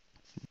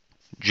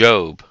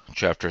Job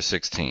chapter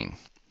 16.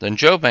 Then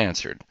Job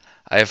answered,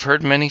 I have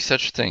heard many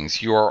such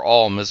things. You are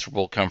all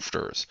miserable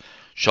comforters.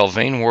 Shall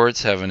vain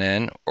words have an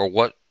end, or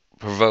what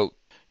provoke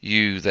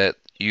you that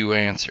you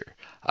answer?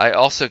 I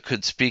also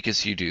could speak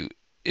as you do,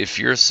 if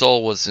your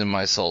soul was in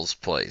my soul's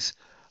place.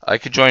 I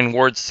could join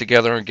words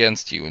together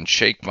against you, and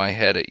shake my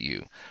head at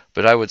you.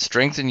 But I would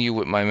strengthen you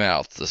with my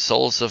mouth. The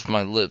soles of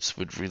my lips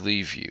would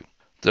relieve you.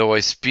 Though I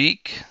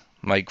speak,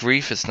 my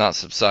grief is not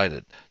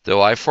subsided.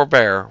 Though I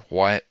forbear,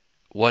 what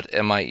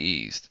am I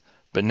eased?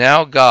 But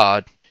now,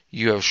 God,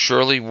 you have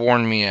surely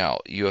worn me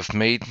out. You have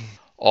made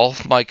all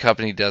my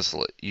company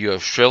desolate. You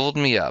have shriveled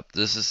me up.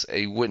 This is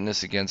a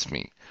witness against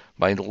me.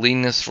 My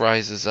leanness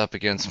rises up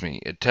against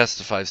me. It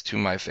testifies to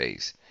my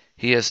face.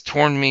 He has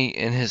torn me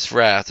in his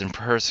wrath and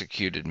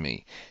persecuted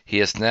me. He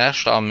has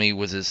gnashed on me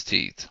with his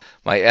teeth.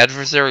 My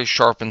adversary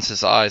sharpens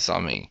his eyes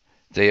on me.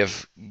 They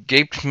have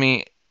gaped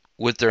me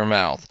with their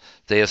mouth.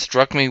 They have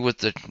struck me with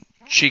the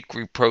cheek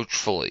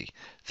reproachfully.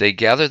 They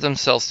gather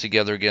themselves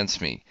together against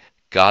me.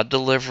 God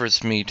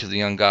delivers me to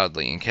the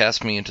ungodly, and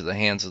casts me into the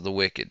hands of the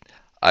wicked.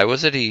 I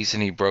was at ease,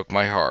 and he broke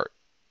my heart.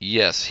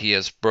 Yes, he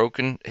has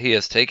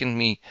taken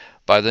me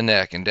by the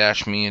neck, and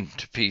dashed me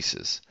into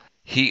pieces.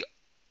 He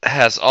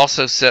has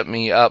also set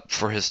me up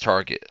for his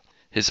target.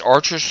 His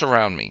archers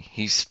surround me.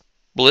 He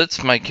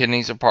splits my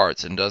kidneys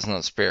apart, and does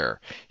not spare.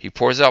 He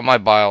pours out my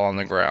bile on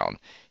the ground.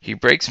 He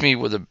breaks me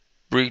with a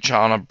breach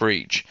on a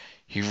breach.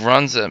 He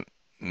runs at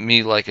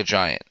me like a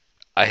giant.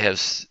 I have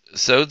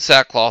sewed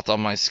sackcloth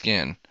on my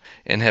skin,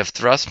 and have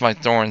thrust my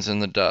thorns in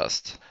the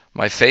dust.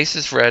 My face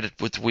is red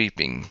with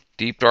weeping.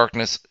 Deep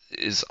darkness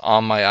is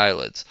on my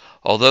eyelids,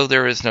 although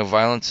there is no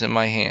violence in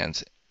my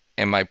hands,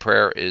 and my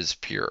prayer is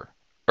pure.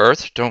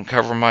 Earth, don't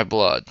cover my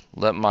blood.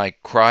 Let my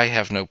cry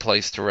have no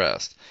place to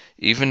rest.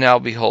 Even now,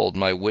 behold,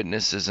 my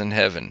witness is in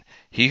heaven.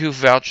 He who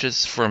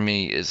vouches for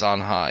me is on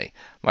high.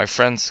 My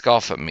friends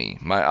scoff at me.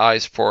 My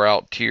eyes pour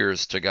out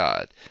tears to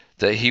God,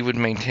 that he would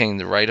maintain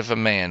the right of a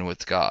man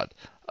with God,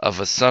 of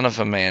a son of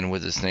a man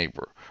with his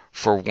neighbor.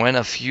 For when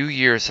a few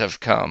years have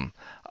come,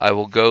 I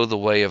will go the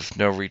way of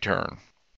no return.